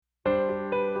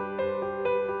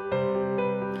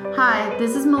Hi,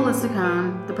 this is Melissa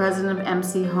Cohn, the president of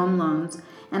MC Home Loans,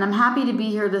 and I'm happy to be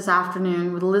here this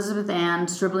afternoon with Elizabeth Ann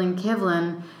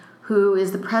Stribling-Kivlin, who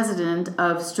is the president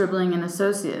of Stribling and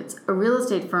Associates, a real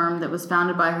estate firm that was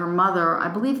founded by her mother, I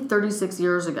believe, 36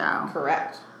 years ago.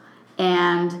 Correct.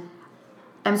 And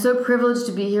I'm so privileged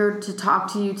to be here to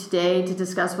talk to you today to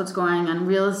discuss what's going on in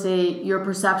real estate, your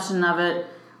perception of it,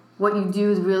 what you do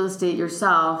with real estate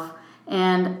yourself.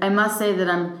 And I must say that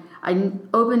I'm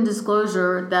open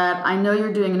disclosure that I know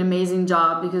you're doing an amazing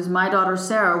job because my daughter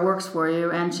Sarah works for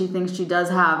you and she thinks she does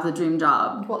have the dream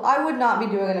job. Well, I would not be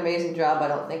doing an amazing job, I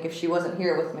don't think, if she wasn't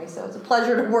here with me. So it's a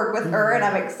pleasure to work with her, and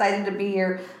I'm excited to be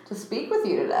here to speak with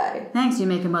you today. Thanks. You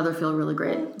make a mother feel really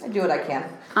great. I do what I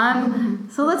can.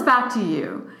 So let's back to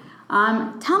you.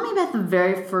 Tell me about the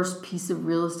very first piece of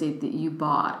real estate that you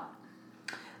bought.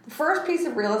 The first piece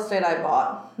of real estate I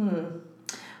bought?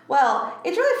 Well,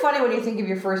 it's really funny when you think of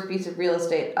your first piece of real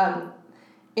estate.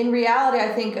 In reality, I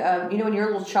think, when you're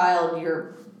a little child,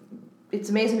 it's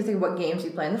amazing to think what games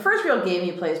you play. And the first real game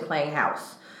you play is playing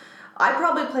house. I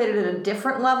probably played it at a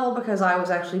different level because I was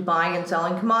actually buying and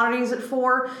selling commodities at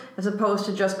 4 as opposed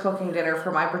to just cooking dinner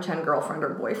for my pretend girlfriend or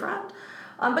boyfriend.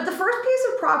 But the first piece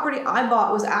of property I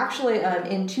bought was actually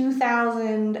in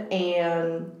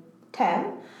 2010.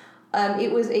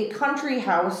 It was a country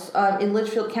house in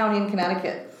Litchfield County in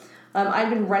Connecticut. I'd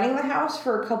been renting the house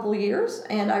for a couple of years,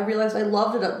 and I realized I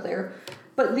loved it up there.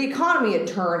 But the economy had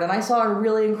turned, and I saw a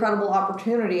really incredible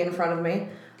opportunity in front of me.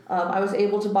 I was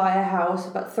able to buy a house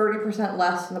about 30%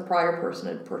 less than the prior person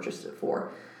had purchased it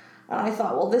for. And I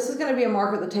thought, well, this is going to be a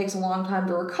market that takes a long time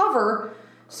to recover,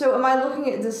 so am I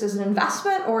looking at this as an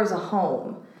investment or as a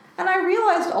home? And I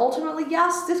realized ultimately,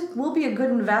 yes, this will be a good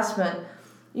investment.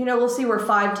 We'll see where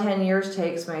 5-10 years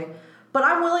takes me. But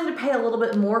I'm willing to pay a little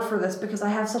bit more for this because I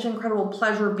have such incredible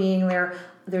pleasure being there.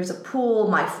 There's a pool,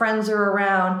 my friends are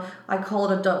around, I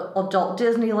call it adult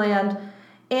Disneyland.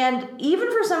 And even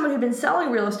for someone who'd been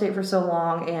selling real estate for so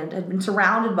long and had been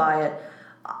surrounded by it,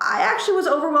 I actually was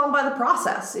overwhelmed by the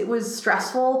process. It was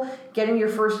stressful getting your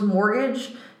first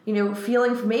mortgage,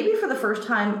 feeling maybe for the first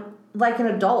time like an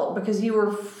adult because you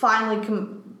were finally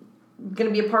going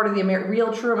to be a part of the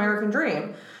real true American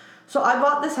dream. So I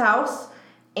bought this house.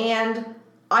 And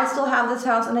I still have this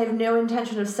house, and I have no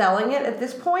intention of selling it at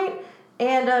this point.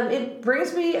 And it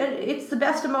brings me, it's the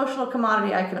best emotional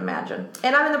commodity I can imagine.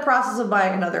 And I'm in the process of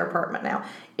buying another apartment now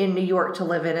in New York to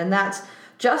live in. And that's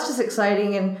just as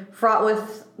exciting and fraught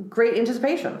with great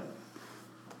anticipation.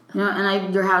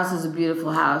 Your house is a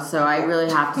beautiful house, so I really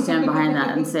have to stand behind that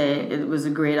and say it was a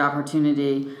great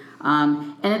opportunity.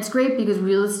 And it's great because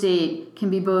real estate can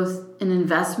be both an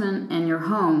investment and your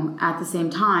home at the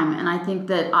same time. And I think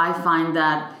that I find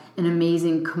that an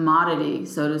amazing commodity,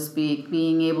 so to speak,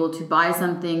 being able to buy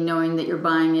something knowing that you're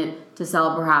buying it to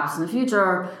sell perhaps in the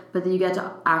future, but that you get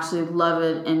to actually love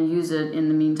it and use it in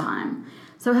the meantime.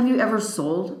 So have you ever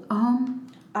sold a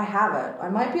home? I haven't. I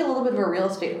might be a little bit of a real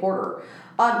estate hoarder.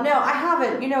 No, I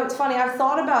haven't. It's funny. I've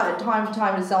thought about it time to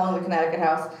time selling the Connecticut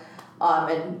house.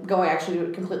 And going actually to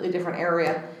a completely different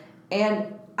area.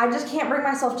 And I just can't bring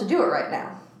myself to do it right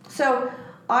now. So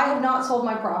I have not sold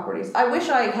my properties. I wish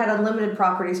I had unlimited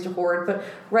properties to hoard, but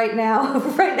right now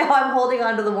I'm holding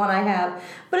on to the one I have.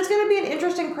 But it's going to be an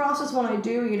interesting process when I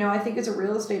do. I think as a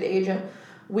real estate agent,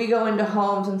 we go into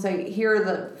homes and say, here are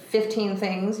the 15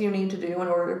 things you need to do in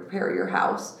order to prepare your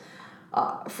house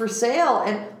for sale.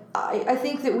 And I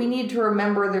think that we need to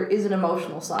remember there is an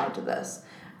emotional side to this.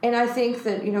 And I think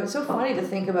that, it's so funny to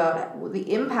think about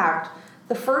the impact.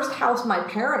 The first house I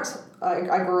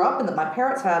grew up in that my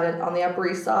parents had it on the Upper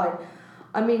East Side.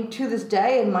 To this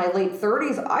day, in my late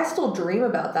 30s, I still dream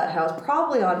about that house,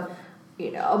 probably on,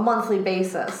 a monthly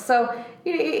basis. So,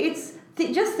 it's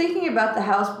just thinking about the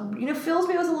house, fills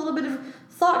me with a little bit of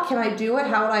thought. Can I do it?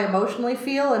 How would I emotionally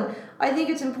feel? And I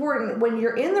think it's important when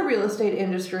you're in the real estate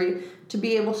industry to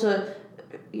be able to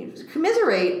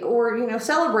commiserate or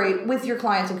celebrate with your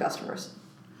clients and customers.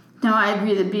 No, I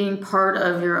agree that being part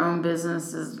of your own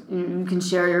business is you can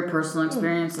share your personal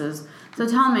experiences. So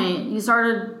tell me, you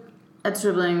started at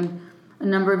Stribling a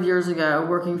number of years ago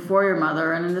working for your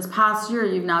mother, and in this past year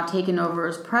you've now taken over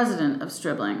as president of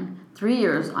Stribling. 3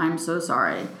 years, I'm so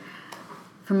sorry.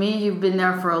 For me, you've been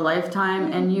there for a lifetime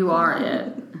and you are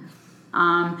it.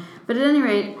 But at any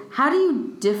rate, how do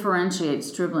you differentiate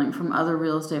Stribling from other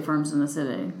real estate firms in the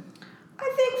city?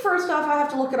 I think first off, I have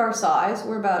to look at our size.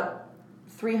 We're about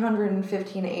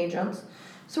 315 agents.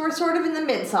 So we're sort of in the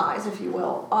mid-size, if you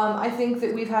will. I think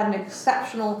that we've had an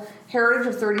exceptional heritage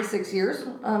of 36 years,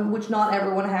 which not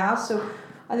everyone has. So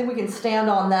I think we can stand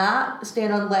on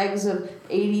legs of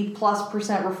 80+%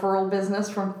 referral business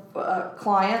from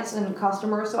clients and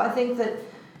customers. So I think that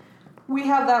we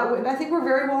have that. I think we're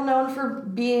very well known for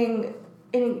being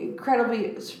an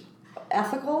incredibly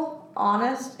ethical,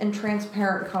 honest, and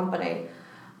transparent company.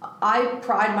 I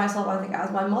pride myself, I think,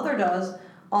 as my mother does,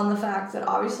 on the fact that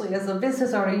obviously as a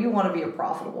business owner, you want to be a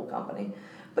profitable company.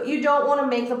 But you don't want to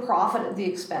make the profit at the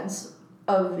expense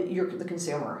of the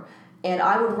consumer. And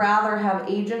I would rather have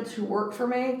agents who work for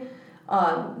me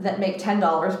that make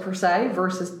 $10 per se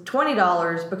versus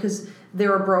 $20 because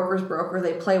they're a broker's broker,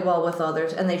 they play well with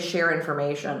others, and they share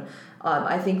information.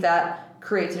 I think that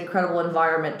creates an incredible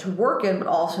environment to work in, but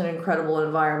also an incredible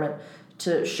environment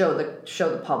to show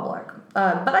the public.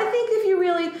 But I think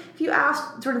if you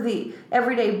ask sort of the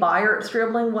everyday buyer at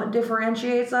Stribling what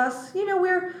differentiates us,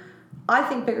 we're, I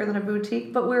think, bigger than a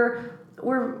boutique, but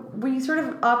we sort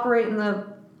of operate in the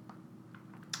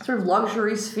sort of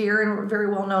luxury sphere, and we're very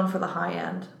well known for the high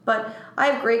end. But I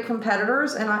have great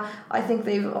competitors, and I think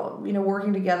they've,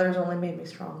 working together has only made me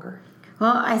stronger.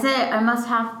 Well, I must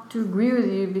have to agree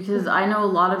with you because I know a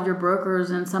lot of your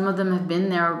brokers, and some of them have been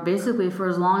there basically for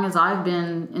as long as I've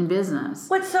been in business.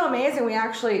 What's so amazing, we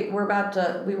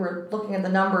were looking at the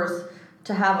numbers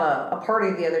to have a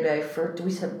party the other day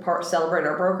celebrate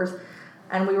our brokers,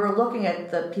 and we were looking at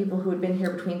the people who had been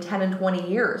here between 10 and 20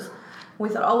 years. We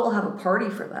thought, we'll have a party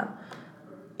for them.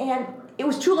 And it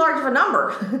was too large of a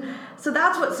number. So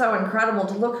that's what's so incredible,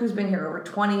 to look who's been here over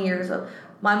 20 years.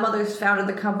 My mother's founded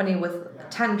the company with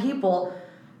 10 people,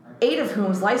 8 of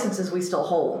whom's licenses we still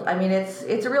hold. I mean,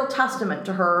 it's a real testament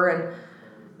to her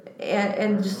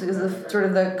and just the sort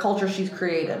of the culture she's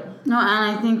created. No,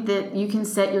 and I think that you can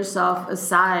set yourself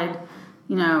aside,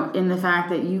 in the fact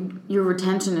that your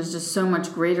retention is just so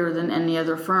much greater than any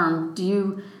other firm. Do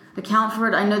you account for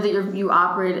it? I know that you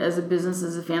operate as a business,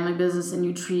 as a family business, and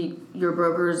you treat your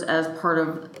brokers as part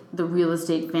of the real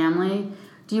estate family.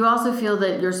 Do you also feel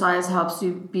that your size helps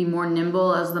you be more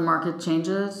nimble as the market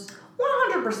changes?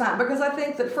 100%, because I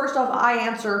think that first off, I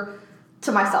answer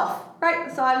to myself,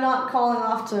 right? So I'm not calling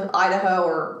off to Idaho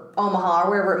or Omaha or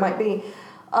wherever it might be.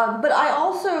 But I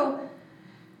also,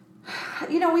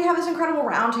 we have this incredible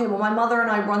roundtable. My mother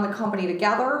and I run the company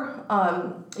together.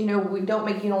 We don't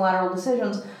make unilateral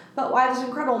decisions, but I have this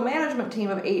incredible management team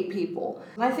of 8 people.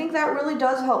 And I think that really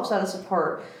does help set us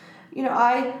apart.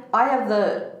 I have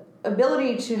the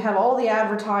ability to have all the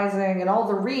advertising and all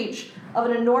the reach of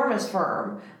an enormous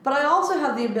firm, but I also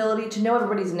have the ability to know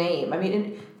everybody's name. I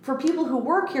mean, for people who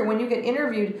work here, when you get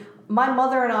interviewed, my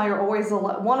mother and I are always,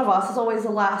 one of us is always the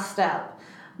last step.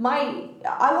 I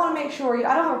want to make sure,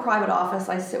 I don't have a private office.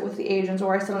 I sit with the agents,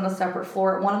 or I sit on a separate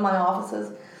floor at one of my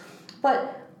offices.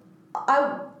 But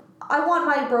I want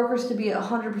my brokers to be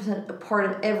 100% a part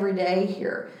of every day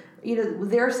here.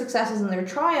 Their successes and their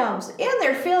triumphs and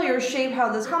their failures shape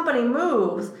how this company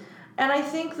moves. And I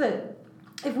think that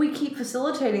if we keep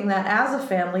facilitating that as a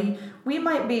family, we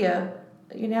might be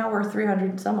we're a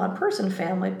 300 some odd person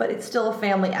family, but it's still a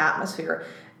family atmosphere.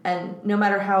 And no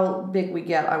matter how big we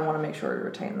get, I want to make sure to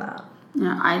retain that.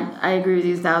 Yeah, I agree with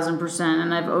you 1,000%,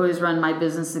 and I've always run my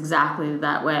business exactly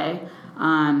that way.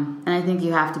 And I think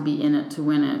you have to be in it to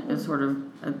win it, is sort of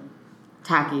a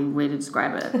tacky way to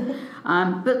describe it.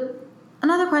 But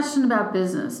another question about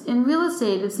business. In real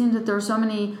estate, it seems that there are so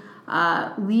many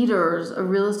leaders of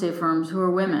real estate firms who are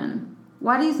women.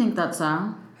 Why do you think that's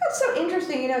so? That's so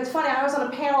interesting. It's funny. I was on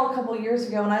a panel a couple of years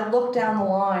ago, and I looked down the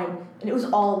line, and it was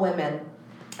all women.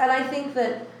 And I think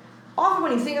that often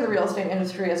when you think of the real estate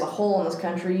industry as a whole in this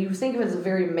country, you think of it as a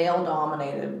very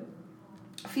male-dominated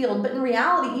field. But in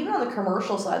reality, even on the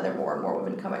commercial side, there are more and more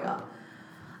women coming up.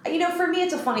 For me,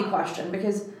 it's a funny question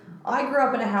because I grew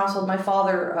up in a household. My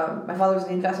father was in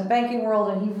the investment banking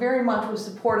world, and he very much was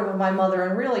supportive of my mother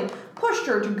and really pushed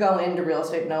her to go into real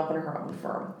estate and open her own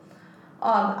firm.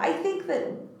 I think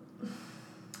that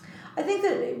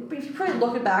if you probably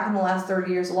look back in the last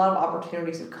 30 years, a lot of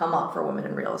opportunities have come up for women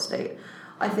in real estate.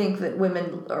 I think that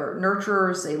women are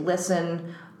nurturers, they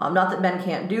listen. Not that men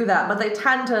can't do that, but they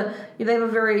tend to, they have a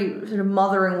very sort of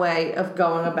mothering way of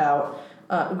going about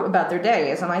their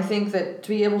days. And I think that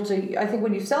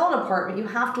when you sell an apartment, you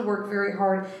have to work very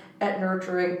hard at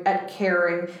nurturing, at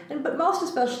caring, but most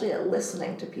especially at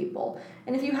listening to people.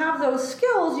 And if you have those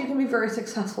skills, you can be very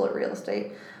successful at real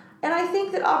estate. And I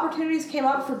think that opportunities came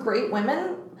up for great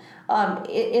women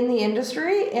in the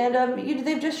industry, and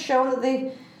they've just shown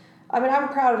that I'm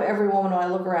proud of every woman when I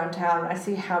look around town and I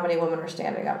see how many women are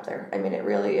standing up there. I mean,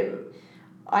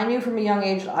 I knew from a young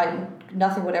age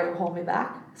nothing would ever hold me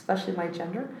back, especially my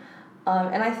gender.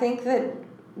 And I think that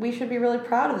we should be really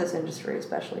proud of this industry,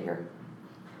 especially here.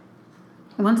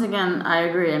 Once again, I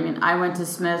agree. I mean, I went to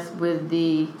Smith with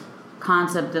the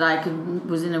concept that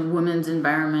was in a woman's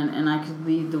environment and I could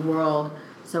lead the world,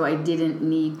 so I didn't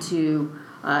need to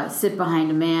sit behind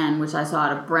a man, which I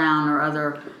saw at Brown or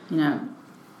other,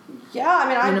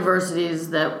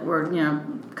 universities that were,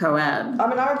 co-ed. I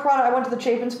mean, I'm proud. I went to the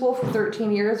Chapin School for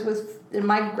 13 years.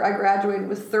 I graduated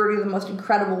with 30 of the most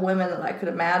incredible women that I could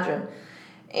imagine.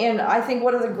 And I think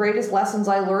one of the greatest lessons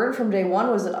I learned from day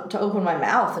one was to open my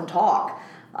mouth and talk.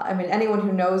 I mean, anyone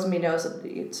who knows me knows that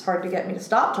it's hard to get me to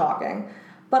stop talking.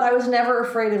 But I was never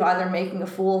afraid of either making a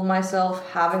fool of myself,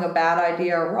 having a bad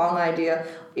idea, a wrong idea.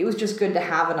 It was just good to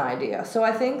have an idea. So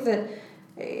I think that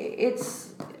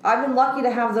I've been lucky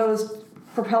to have those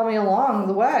propel me along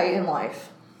the way in life.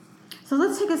 So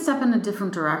let's take a step in a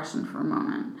different direction for a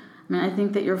moment. I mean, I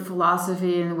think that your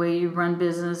philosophy and the way you run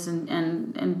business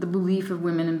and the belief of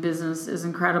women in business is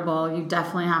incredible. You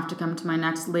definitely have to come to my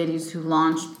next Ladies Who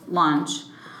Launch lunch.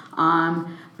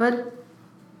 But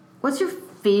what's your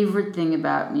favorite thing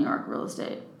about New York real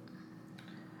estate?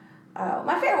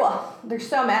 My favorite, well, there's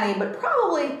so many, but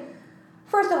probably,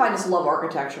 first off, I just love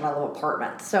architecture and I love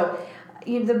apartments. So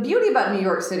the beauty about New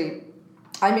York City,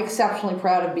 I'm exceptionally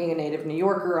proud of being a native New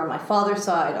Yorker on my father's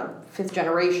side. I'm fifth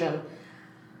generation.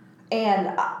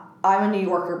 And I'm a New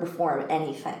Yorker before I'm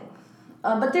anything.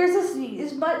 But there's this,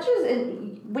 as much as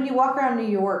when you walk around New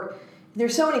York,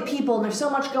 there's so many people and there's so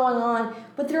much going on,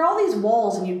 but there are all these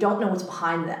walls and you don't know what's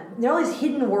behind them. There are all these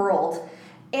hidden worlds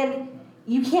and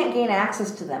you can't gain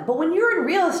access to them. But when you're in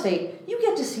real estate, you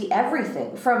get to see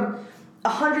everything from a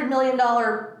 $100 million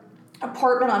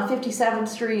apartment on 57th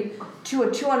Street to a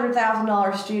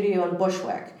 $200,000 studio in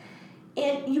Bushwick.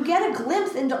 And you get a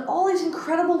glimpse into all these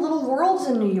incredible little worlds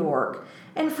in New York.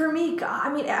 And for me,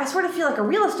 I sort of feel like a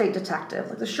real estate detective,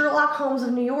 like the Sherlock Holmes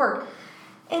of New York.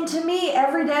 And to me,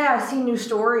 every day I see new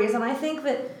stories, and I think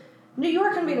that New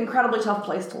York can be an incredibly tough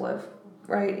place to live,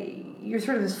 right? You're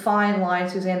sort of this fine line.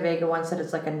 Suzanne Vega once said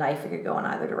it's like a knife, it could go in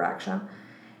either direction.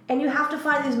 And you have to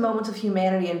find these moments of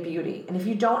humanity and beauty. And if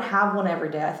you don't have one every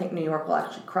day, I think New York will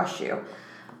actually crush you.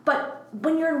 But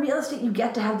when you're in real estate, you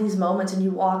get to have these moments and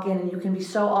you walk in and you can be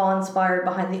so awe-inspired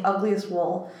behind the ugliest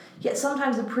wall, yet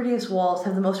sometimes the prettiest walls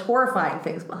have the most horrifying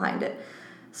things behind it.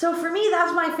 So for me,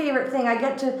 that's my favorite thing. I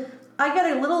get a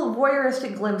little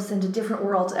voyeuristic glimpse into different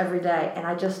worlds every day, and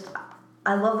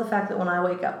I love the fact that when I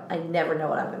wake up, I never know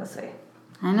what I'm going to see.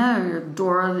 I know, you're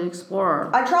Dora the Explorer.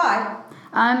 I try.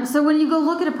 So when you go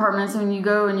look at apartments, and when you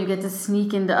go and you get to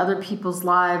sneak into other people's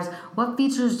lives, what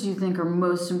features do you think are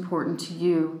most important to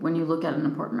you when you look at an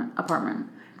apartment?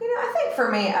 I think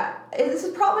for me, this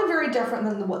is probably very different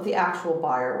than what the actual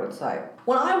buyer would say.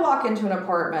 When I walk into an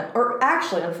apartment, or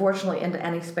actually, unfortunately, into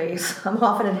any space, I'm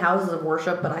often in houses of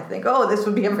worship, and I think, oh, this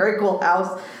would be a very cool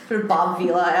house, sort of Bob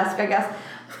Vila-esque, I guess,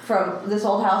 from this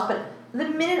old house. But the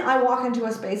minute I walk into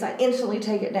a space, I instantly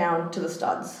take it down to the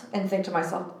studs and think to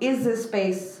myself, is this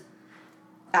space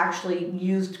actually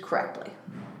used correctly?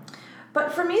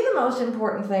 But for me, the most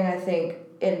important thing, I think,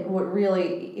 and what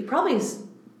really, it probably is,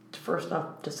 first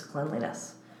off, just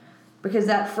cleanliness. Because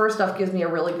that first off gives me a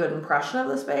really good impression of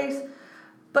the space.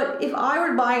 But if I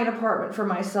were to buy an apartment for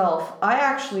myself, I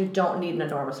actually don't need an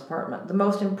enormous apartment. The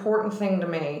most important thing to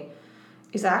me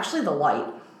is actually the light.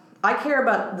 I care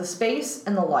about the space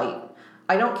and the light.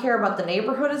 I don't care about the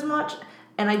neighborhood as much,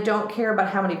 and I don't care about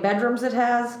how many bedrooms it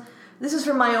has. This is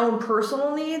for my own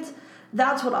personal needs.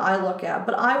 That's what I look at.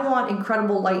 But I want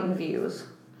incredible light and views.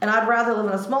 And I'd rather live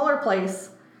in a smaller place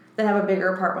than have a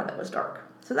bigger apartment that was dark.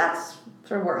 So that's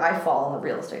sort of where I fall on the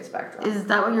real estate spectrum. Is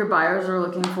that what your buyers are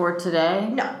looking for today?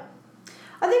 No.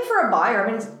 I think for a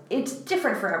buyer, it's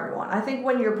different for everyone. I think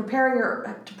when you're preparing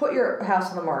to put your house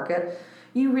on the market,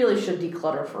 you really should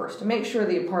declutter first to make sure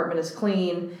the apartment is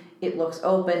clean, it looks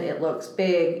open, it looks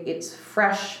big, it's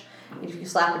fresh. If you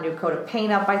slap a new coat of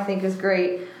paint up, I think is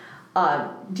great.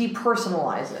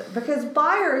 Depersonalize it. Because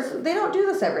buyers, they don't do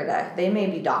this every day. They may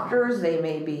be doctors, they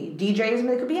may be DJs,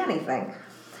 they could be anything.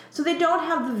 So they don't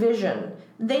have the vision.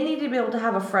 They need to be able to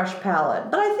have a fresh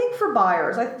palette. But I think for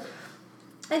buyers,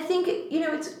 I think,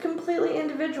 it's completely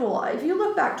individual. If you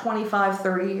look back 25,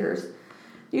 30 years,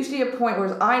 you see a point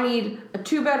where I need a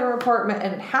 2-bedroom apartment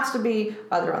and it has to be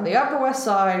either on the Upper West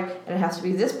Side and it has to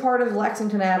be this part of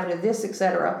Lexington Avenue, this,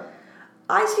 etc.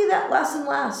 I see that less and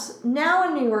less. Now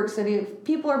in New York City,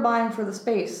 people are buying for the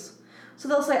space. So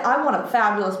they'll say, I want a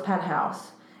fabulous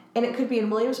penthouse. And it could be in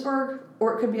Williamsburg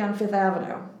or it could be on Fifth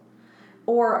Avenue.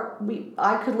 Or we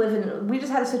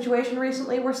just had a situation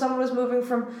recently where someone was moving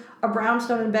from a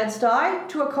brownstone in Bed-Stuy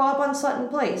to a co-op on Sutton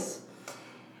Place.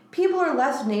 People are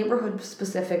less neighborhood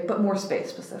specific, but more space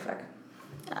specific.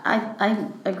 I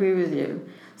agree with you.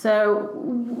 So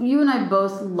you and I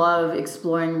both love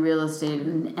exploring real estate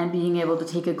and being able to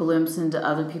take a glimpse into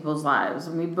other people's lives.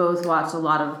 And we both watch a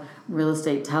lot of real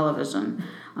estate television.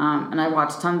 And I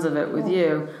watch tons of it with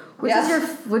you.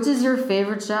 Which is your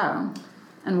favorite show?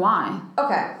 And why?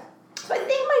 Okay. So I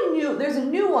think there's a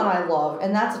new one I love,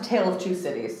 and that's A Tale of Two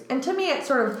Cities. And to me, it's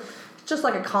just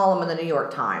like a column in the New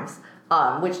York Times,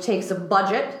 which takes a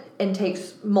budget and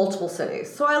takes multiple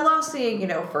cities. So I love seeing,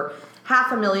 for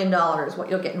 $500,000 what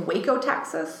you'll get in Waco,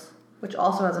 Texas, which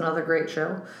also has another great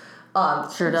show.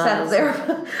 Sure does. Set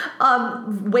there.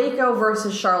 Waco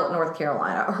versus Charlotte, North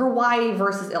Carolina. Hawaii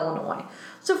versus Illinois.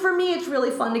 So for me, it's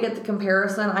really fun to get the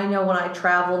comparison. I know when I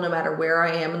travel, no matter where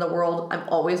I am in the world, I'm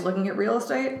always looking at real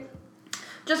estate.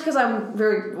 Just because I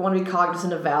want to be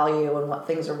cognizant of value and what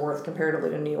things are worth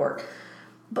comparatively to New York.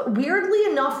 But weirdly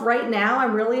enough, right now,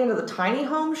 I'm really into the tiny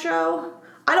home show.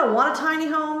 I don't want a tiny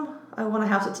home. I want a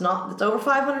house that's over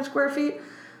 500 square feet.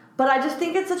 But I just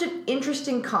think it's such an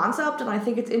interesting concept, and I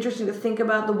think it's interesting to think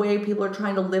about the way people are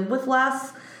trying to live with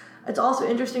less. It's also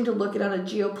interesting to look at on a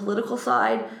geopolitical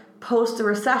side, post the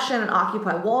recession and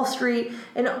Occupy Wall Street,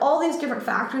 and all these different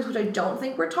factors, which I don't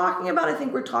think we're talking about. I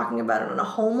think we're talking about it on a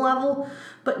home level,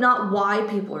 but not why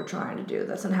people are trying to do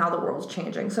this and how the world's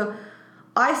changing. So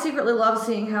I secretly love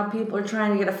seeing how people are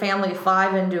trying to get a family of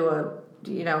 5 into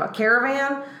a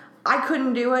caravan. I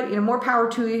couldn't do it. More power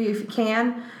to you if you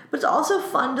can. But it's also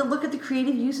fun to look at the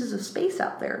creative uses of space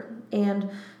out there. And,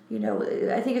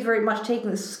 I think it's very much taking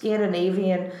the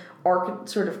Scandinavian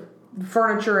sort of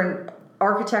furniture and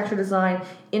architecture design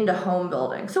into home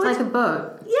building. So it's like a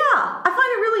boat. Yeah. I find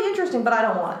it really interesting, but I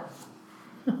don't want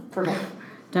it. For me.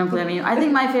 Don't blame me. I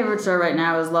think my favorite show right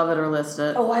now is Love It or List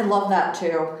It. Oh, I love that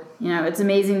too. It's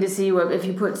amazing to see if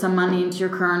you put some money into your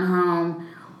current home,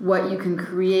 what you can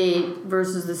create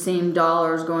versus the same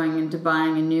dollars going into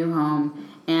buying a new home.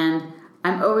 And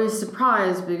I'm always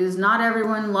surprised because not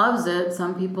everyone loves it.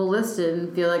 Some people list it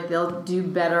and feel like they'll do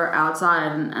better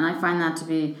outside. And I find that to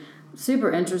be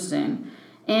super interesting.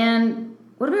 And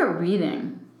what about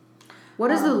reading?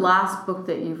 What is the last book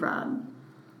that you've read?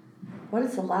 What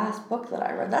is the last book that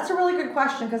I read? That's a really good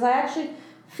question because I actually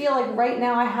feel like right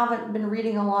now I haven't been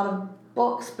reading a lot of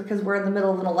books because we're in the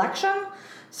middle of an election.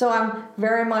 So I'm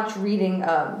very much reading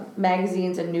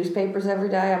magazines and newspapers every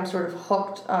day. I'm sort of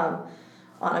hooked on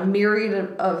a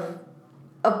myriad of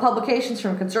publications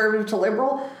from conservative to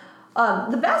liberal.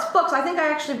 The best books, I think I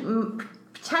actually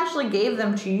potentially gave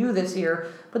them to you this year,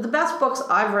 but the best books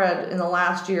I've read in the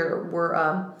last year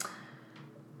were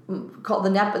called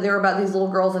they're about these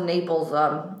little girls in Naples,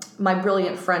 My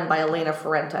Brilliant Friend by Elena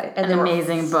Ferrante. And an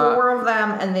amazing book. 4 of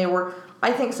them, and they were,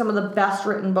 I think, some of the best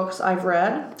written books I've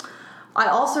read. I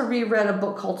also reread a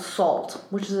book called Salt,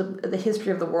 which is the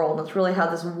history of the world. And it's really how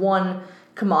this one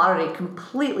commodity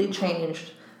completely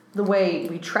changed the way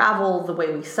we travel, the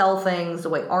way we sell things, the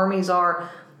way armies are.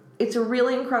 It's a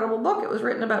really incredible book. It was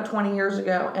written about 20 years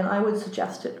ago, and I would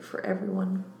suggest it for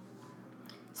everyone.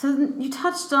 So you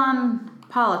touched on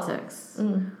politics.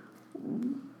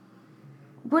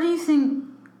 What do you think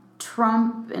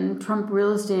Trump and Trump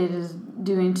real estate is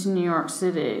doing to New York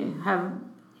City? Have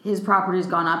his properties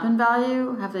gone up in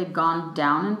value? Have they gone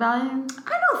down in value?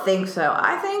 I don't think so.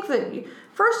 I think that,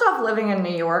 first off, living in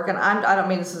New York, and I don't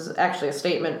mean this is actually a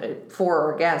statement for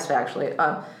or against, actually.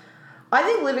 I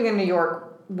think living in New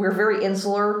York, we're very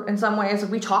insular in some ways.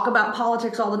 We talk about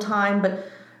politics all the time, but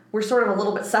we're sort of a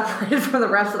little bit separated from the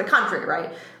rest of the country,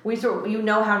 right? You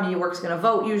know how New York's going to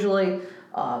vote usually.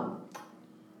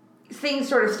 Things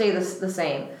sort of stay the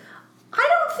same. I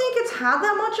don't think it's had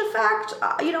that much effect.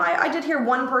 I did hear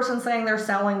one person saying they're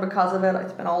selling because of it.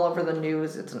 It's been all over the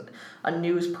news. It's a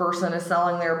news person is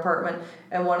selling their apartment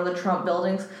in one of the Trump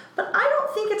buildings. But I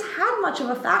don't think it's had much of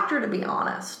a factor, to be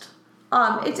honest.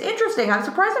 It's interesting. I'm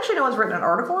surprised actually no one's written an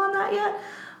article on that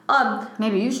yet.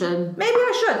 Maybe you should. Maybe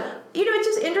I should. It's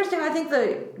just interesting. I think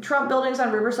the Trump buildings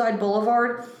on Riverside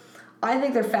Boulevard, I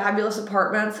think they're fabulous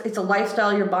apartments. It's a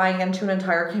lifestyle you're buying into an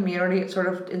entire community. It's sort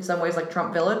of, in some ways, like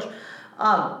Trump Village.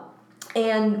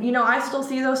 And I still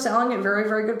see those selling at very,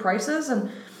 very good prices. And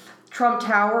Trump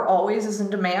Tower always is in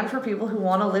demand for people who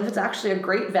want to live. It's actually a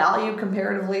great value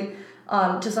comparatively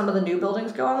to some of the new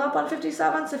buildings going up on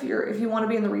 57th if you want to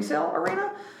be in the resale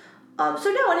arena.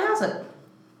 So no, it hasn't.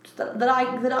 That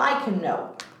I can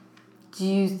know. Do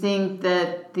you think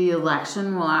that the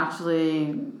election will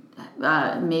actually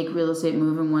make real estate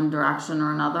move in one direction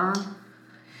or another?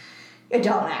 I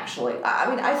don't actually. I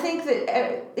mean, I think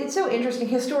that it's so interesting.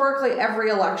 Historically, every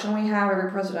election we have,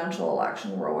 every presidential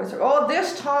election, we're always like, oh,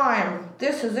 this time,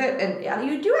 this is it. And yeah,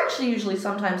 you do actually usually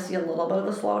sometimes see a little bit of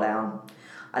a slowdown.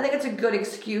 I think it's a good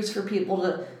excuse for people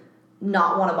to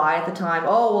not want to buy at the time.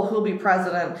 Oh, well, who'll be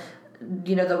president?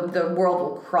 You know, the world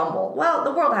will crumble. Well,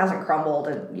 the world hasn't crumbled,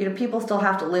 and you know, people still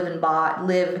have to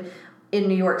live in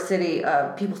New York City.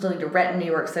 People still need to rent in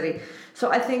New York City.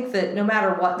 So I think that no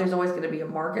matter what, there's always going to be a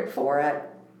market for it.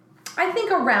 I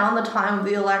think around the time of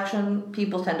the election,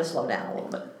 people tend to slow down a little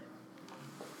bit.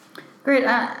 Great.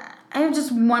 I have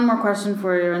just one more question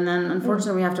for you, and then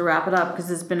unfortunately we have to wrap it up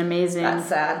because it's been amazing. That's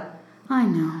sad. I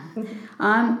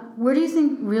know. Where do you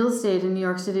think real estate in New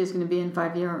York City is going to be in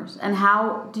 5 years? And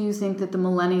how do you think that the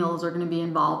millennials are going to be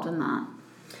involved in that?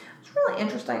 It's really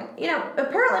interesting. You know,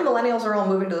 apparently millennials are all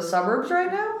moving to the suburbs right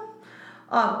now.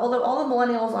 Although all the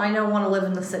millennials I know want to live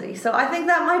in the city. So I think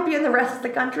that might be in the rest of the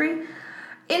country.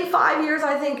 In 5 years,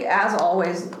 I think, as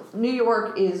always, New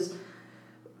York is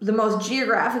the most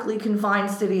geographically confined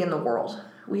city in the world.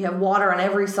 We have water on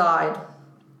every side.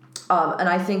 And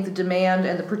I think the demand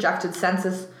and the projected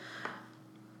census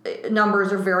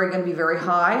numbers are going to be very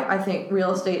high. I think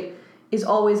real estate is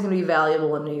always going to be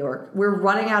valuable in New York. We're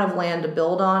running out of land to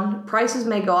build on. Prices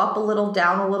may go up a little,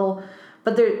 down a little,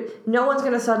 but no one's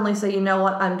going to suddenly say, you know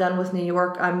what, I'm done with New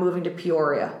York, I'm moving to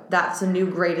Peoria. That's the new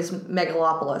greatest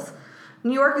megalopolis.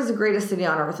 New York is the greatest city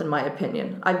on earth, in my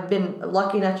opinion. I've been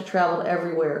lucky enough to travel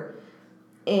everywhere,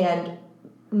 and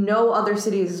no other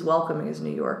city is as welcoming as New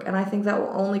York. And I think that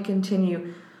will only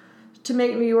continue to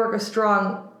make New York a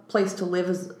strong place to live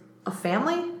as a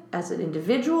family, as an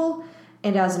individual,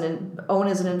 and as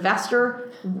an investor.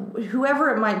 Whoever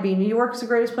it might be, New York is the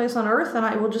greatest place on earth, and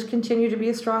it will just continue to be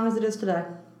as strong as it is today.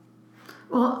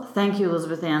 Well, thank you,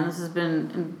 Elizabeth Ann. This has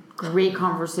been a great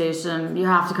conversation. You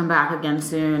have to come back again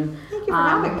soon. Thank you for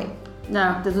having me.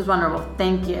 No, this was wonderful.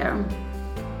 Thank you.